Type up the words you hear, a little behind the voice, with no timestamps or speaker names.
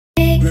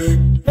Hello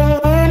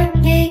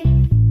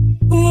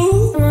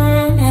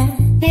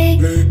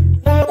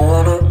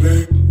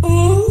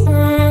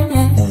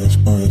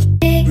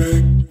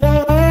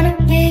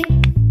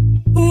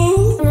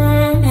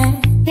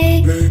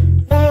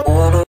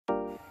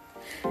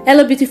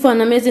beautiful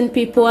and amazing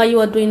people, how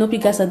you are doing? Hope you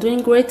guys are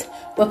doing great.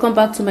 Welcome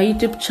back to my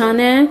YouTube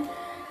channel.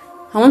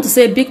 I want to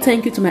say a big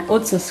thank you to my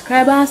old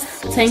subscribers.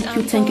 Thank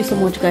you so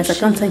much guys. I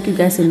can't thank you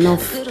guys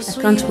enough. I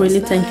can't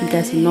really thank you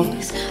guys enough.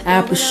 I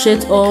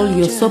appreciate all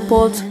your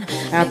support.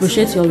 I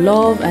appreciate your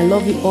love. I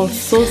love you all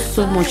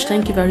so much.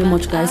 Thank you very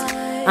much guys.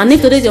 And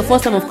if today is your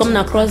first time of coming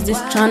across this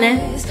channel,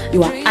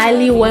 you are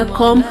highly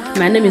welcome.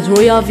 My name is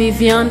Royal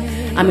Vivian.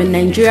 I'm in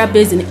Nigeria,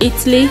 based in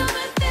Italy.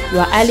 You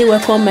are highly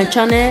welcome my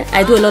channel.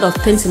 I do a lot of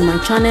things in my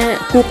channel: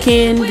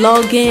 cooking,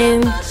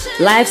 vlogging,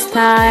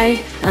 lifestyle,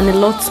 and a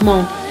lot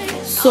more.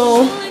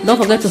 So don't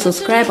forget to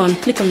subscribe and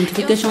click on the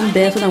notification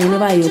bell so that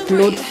whenever I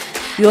upload,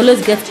 you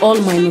always get all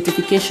my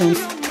notifications.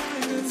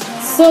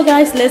 So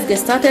guys, let's get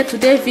started.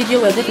 Today's video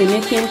we're going to be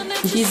making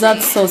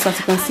gizzard sauce. As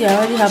you can see, I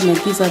already have my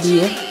gizzard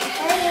here.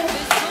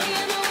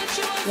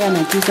 Yeah,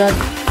 my gizzard.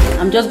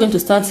 I'm just going to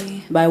start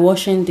by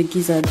washing the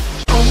gizzard.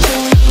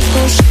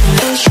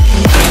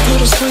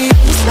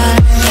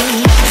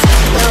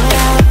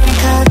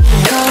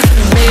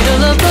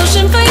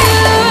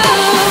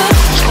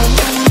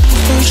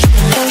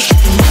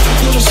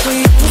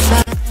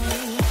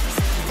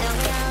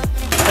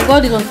 I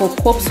got this one for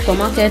Coop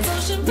supermarket.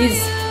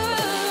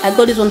 I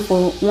got this one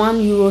for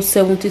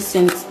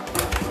 €1.70,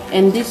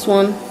 and this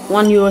one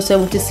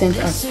 €1.70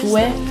 as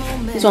well.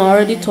 This one I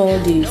already tore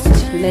the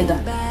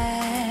leather.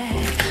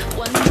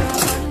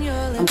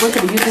 I'm going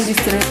to be using these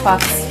 3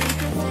 packs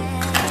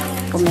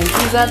for my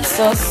gizzard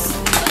sauce.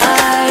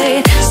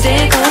 I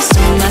stay close to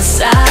my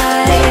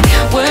side.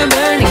 We're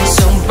burning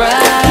so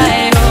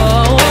bright.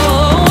 Oh,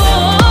 oh,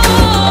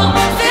 oh.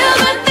 Feel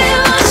the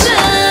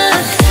emotion.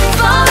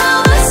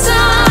 Follow the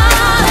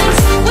signs.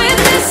 With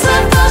this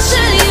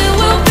emotion, you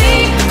will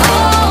be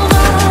all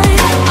mine.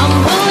 I'm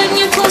pulling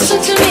you closer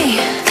to me.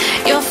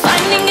 You're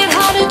finding it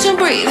harder to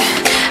breathe.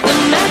 The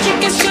magic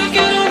is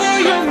taking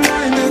over your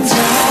mind and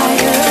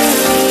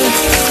tired.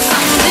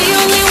 I'm the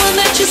only one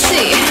that you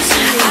see. I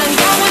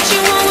got what you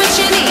want, what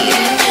you need.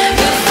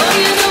 Before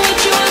you know what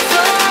you are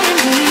falling,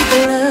 deep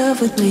in love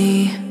with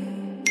me.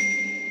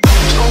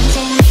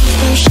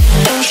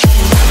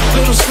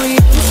 Little sweet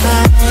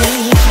inside.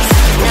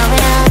 Now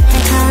that I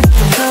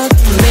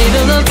made a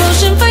love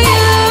potion for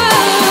you.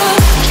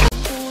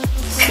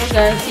 So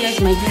guys, here's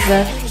my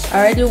gizzard. I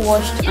already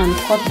washed and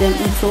cut them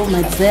into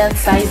my desired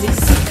sizes.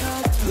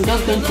 I'm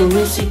just going to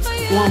rinse it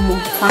one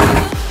more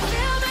time.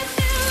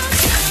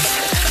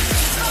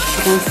 You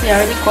can see I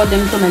already cut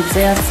them into my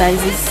desired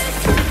sizes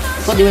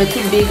because they were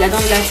too big. I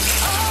don't like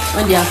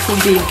when they are too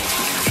big.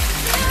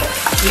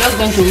 I'm just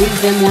going to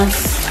rinse them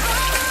once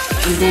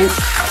and then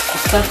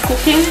start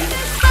cooking.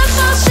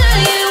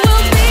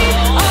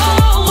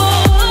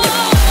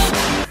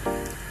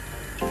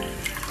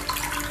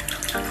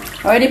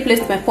 I already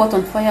placed my pot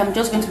on fire. I'm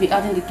just going to be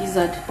adding the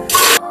gizzard.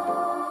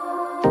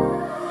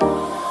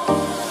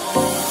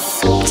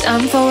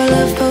 Time for a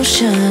love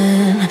potion,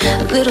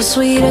 a little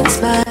sweet and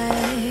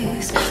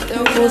spice.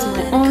 There goes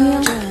my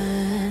onion.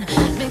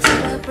 Mix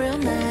it up real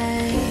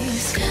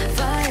nice.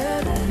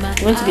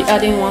 I'm going to be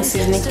adding 1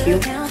 seasoning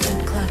cube,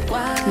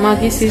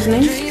 Maggi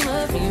seasoning,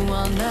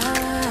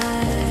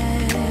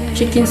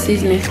 chicken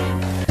seasoning.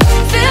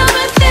 Feel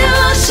the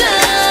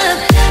emotion,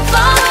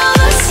 follow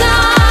the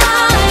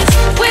signs.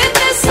 With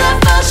this love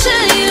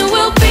potion, you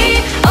will be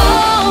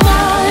all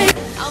mine.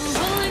 I'm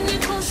pulling you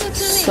closer to me.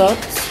 Salt,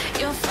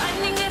 You're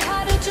finding it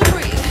harder to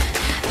breathe.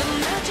 The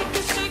magic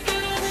is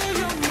taking over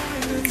your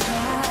mind and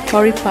time.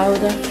 curry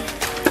powder, I'm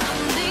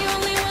the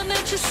only one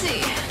that you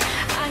see. I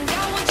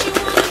got what you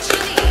want, what you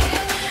need.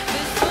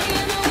 Before you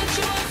know what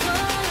you are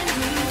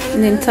falling,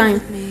 and then thyme.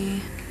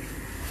 me.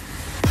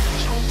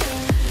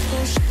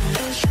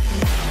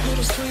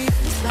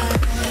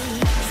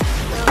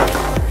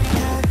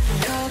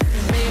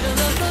 Made a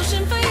love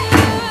potion for you.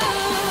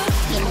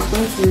 I'm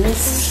going to mix.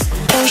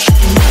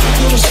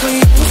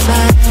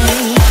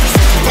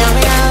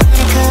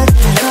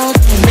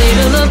 Made a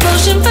love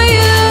potion for you.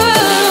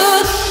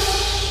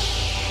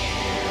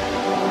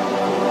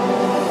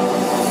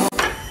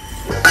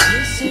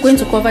 I'm going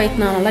to cover it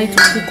now and allow it to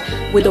cook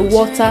with the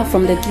water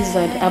from the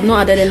gizzard. I've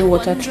not added any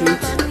water to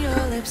it.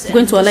 I'm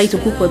going to allow it to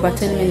cook for about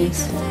 10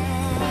 minutes.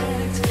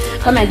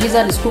 While my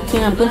gizzard is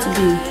cooking, I'm going to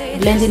be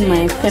blending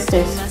my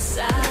peppers.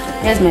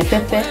 Here's my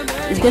pepper.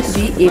 It's going to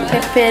be a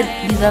peppered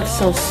gizzard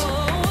sauce.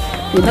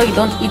 You know you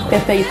don't eat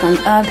pepper, you can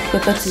add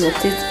pepper to your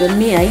taste, but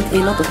me, I eat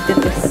a lot of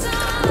pepper.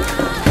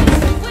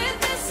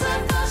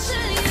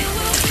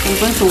 I'm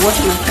going to wash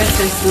my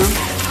peppers now.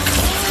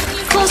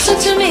 Closer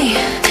to me,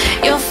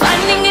 you're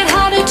finding it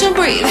harder to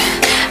breathe.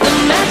 The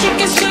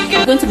magic is taking.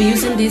 I'm going to be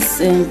using this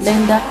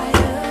blender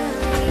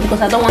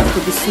because I don't want it to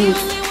be smooth.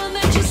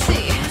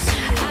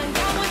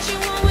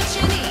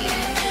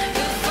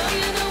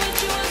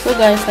 So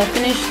guys, I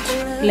finished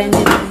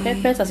blending the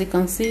peppers. As you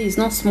can see, it's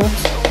not smooth.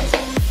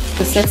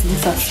 to set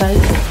this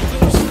aside.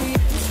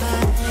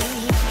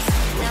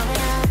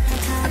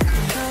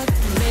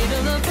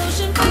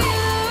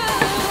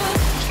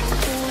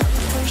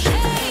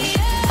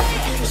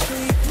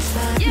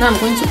 Now I'm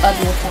going to add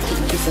water to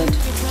the gizzard.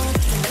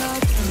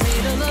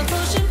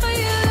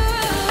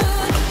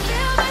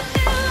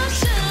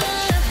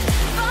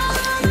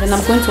 And then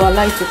I'm going to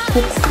allow it to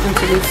cook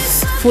until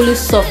it's fully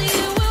soft.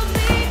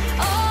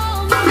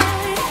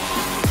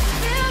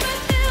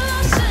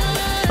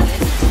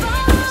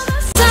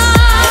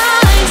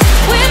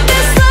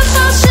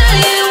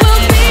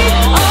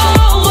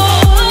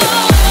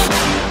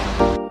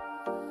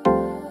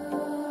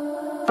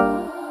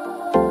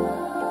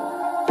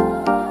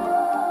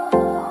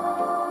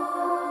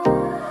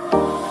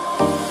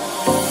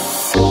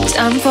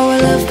 Time for a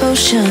love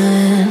potion,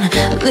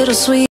 a little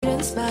sweet.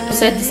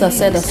 Set this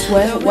aside as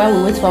well while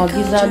we wait for our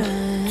gizzard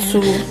to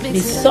be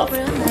soft.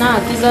 Now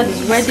our gizzard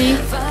is ready.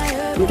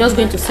 I'm just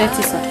going to set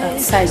this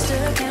aside.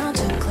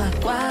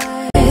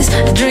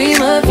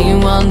 Dream of you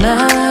all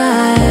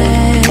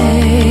night.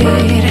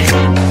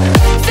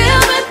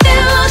 Filled with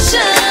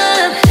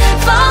devotion,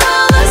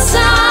 follow the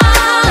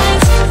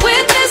signs.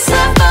 With this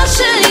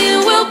devotion, you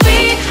will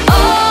be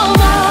all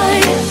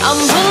mine. I'm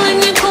pulling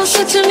you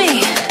closer to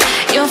me.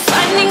 You're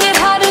finding it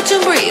harder to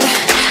breathe.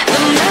 The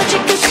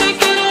magic is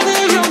taking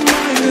over your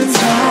mind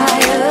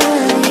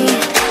entirely.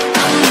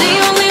 I'm the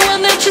only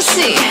one that you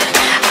see.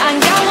 I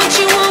got what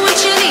you want,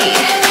 what you need.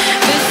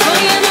 Before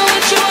you know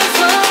what you are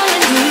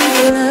falling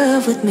in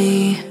love with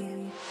me.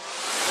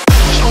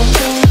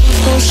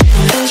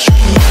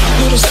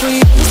 Little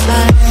sweet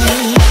inside.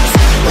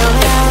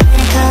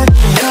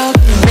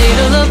 Made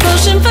a love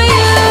potion for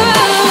you.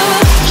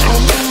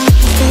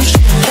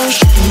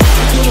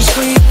 Little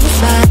sweet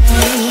inside.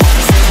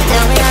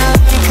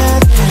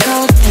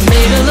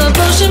 Made a love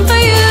potion for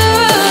you.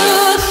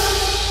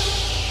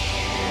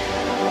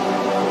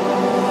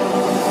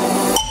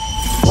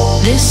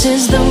 This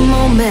is the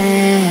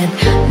moment,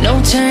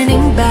 no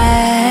turning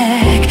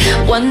back.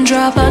 One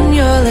drop on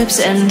your lips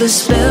and the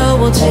spell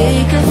will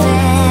take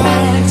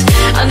effect.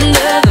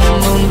 Under the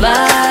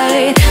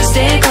moonlight,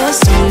 stay close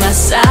to my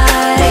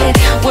side.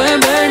 We're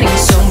burning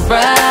so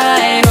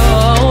bright.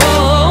 Oh,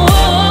 oh,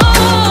 oh,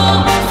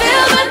 oh.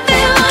 Feel the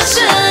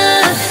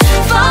devotion,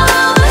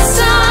 follow the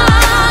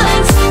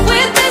signs.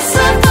 With this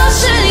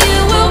devotion, you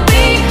will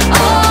be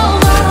all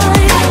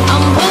mine.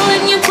 I'm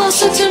pulling you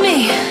closer to me.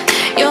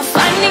 You're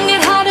finding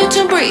it harder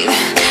to breathe.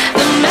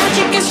 The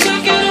magic is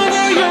taking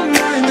over your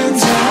mind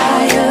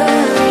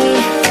entirely.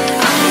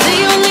 I'm the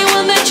only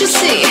one that you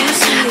see.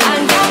 I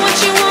got what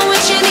you want,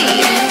 what you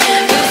need.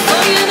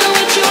 Before you know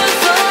what you are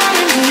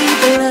falling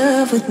deep in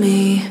love with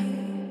me.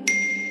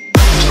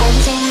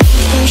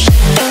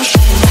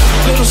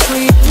 Little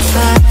sweet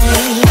inside.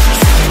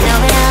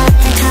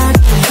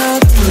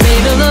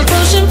 Made a love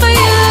potion for you.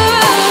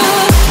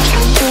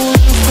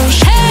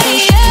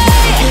 Hey,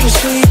 yeah. Little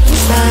sweet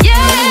inside. Yeah.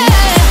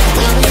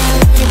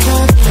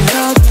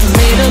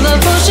 Made a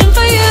love potion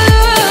for you.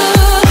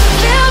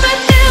 Feel the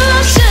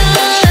devotion,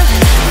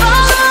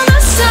 follow the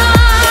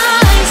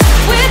signs.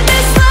 With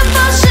this love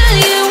potion,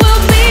 you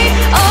will be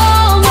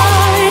all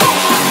mine.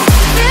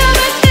 Feel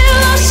the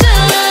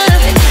devotion,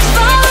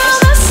 follow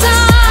the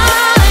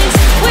signs.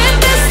 With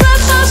this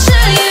love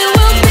potion, you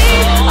will be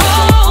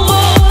all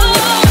mine.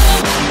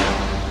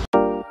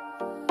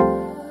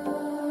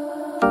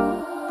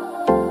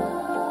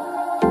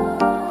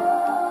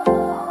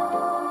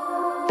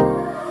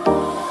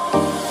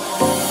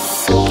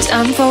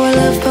 Time for a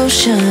love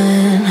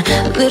potion,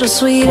 a little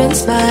sweet and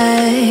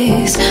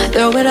spice.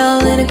 Throw it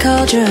all in a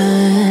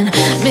cauldron,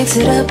 mix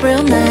it up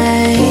real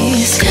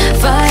nice.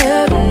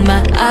 Fire in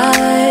my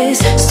eyes,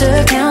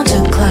 stir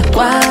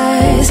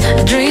counterclockwise.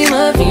 I dream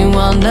of you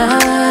all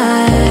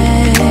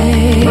night.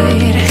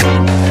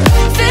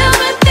 Feel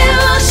the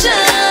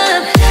devotion,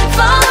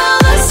 follow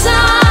the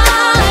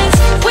signs.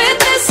 With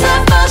this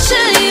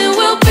devotion, you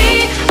will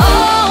be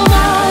all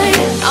mine.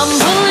 I'm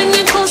pulling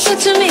you closer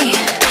to me.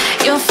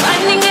 You're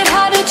finding it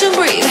harder to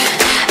breathe.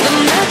 The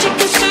magic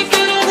is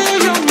taking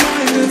over your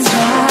mind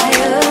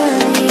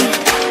entirely.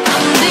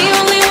 I'm the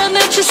only one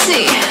that you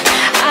see.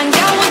 I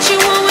got what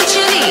you want, what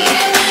you need.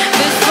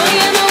 Before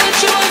you know what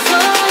you are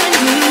falling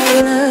deep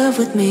in love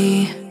with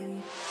me.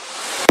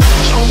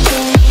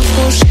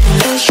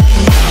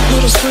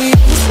 Little sweet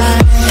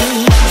inside.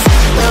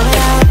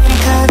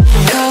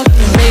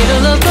 Made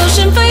a love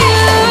potion for you.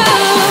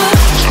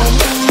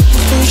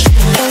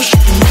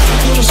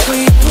 Little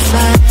sweet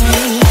inside.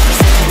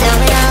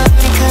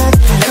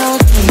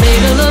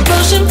 Made a love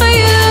potion for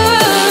you.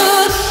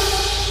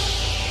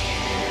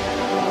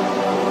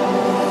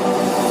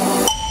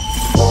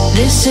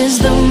 This is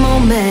the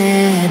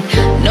moment,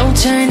 no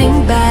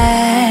turning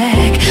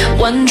back.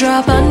 One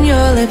drop on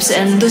your lips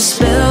and the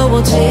spell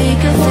will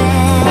take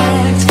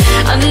effect.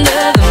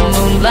 Under the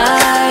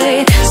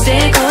moonlight,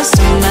 stay close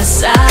to my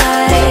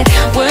side.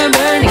 We're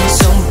burning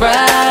so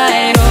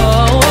bright. Oh,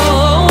 oh,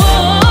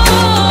 oh,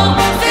 oh.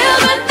 Feel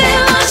the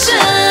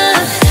devotion,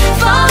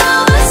 follow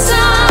the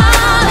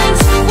signs.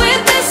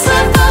 With this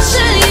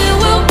devotion, you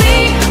will be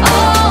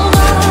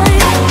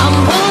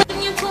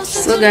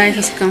guys,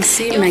 as you can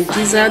see, my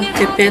gizzard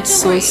peppered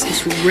sauce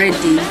is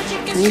ready.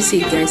 Can you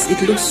see it, guys?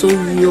 It looks so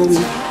yummy.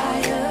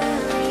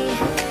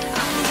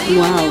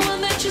 Wow,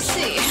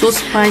 so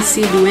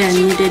spicy the way I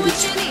needed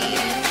it.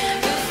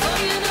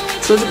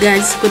 So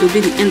guys, it's going to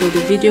be the end of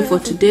the video for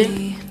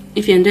today.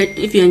 If you enjoyed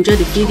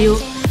the video,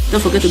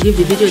 don't forget to give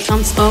the video a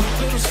thumbs up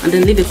and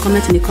then leave a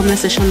comment in the comment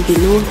section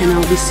below, and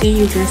I'll be seeing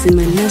you guys in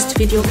my next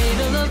video.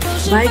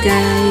 Bye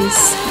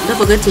guys. Don't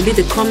forget to leave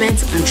a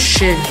comment and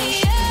share.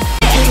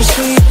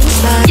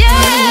 Yeah.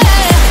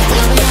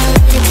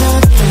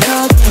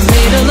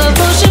 Made a love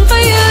potion for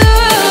you.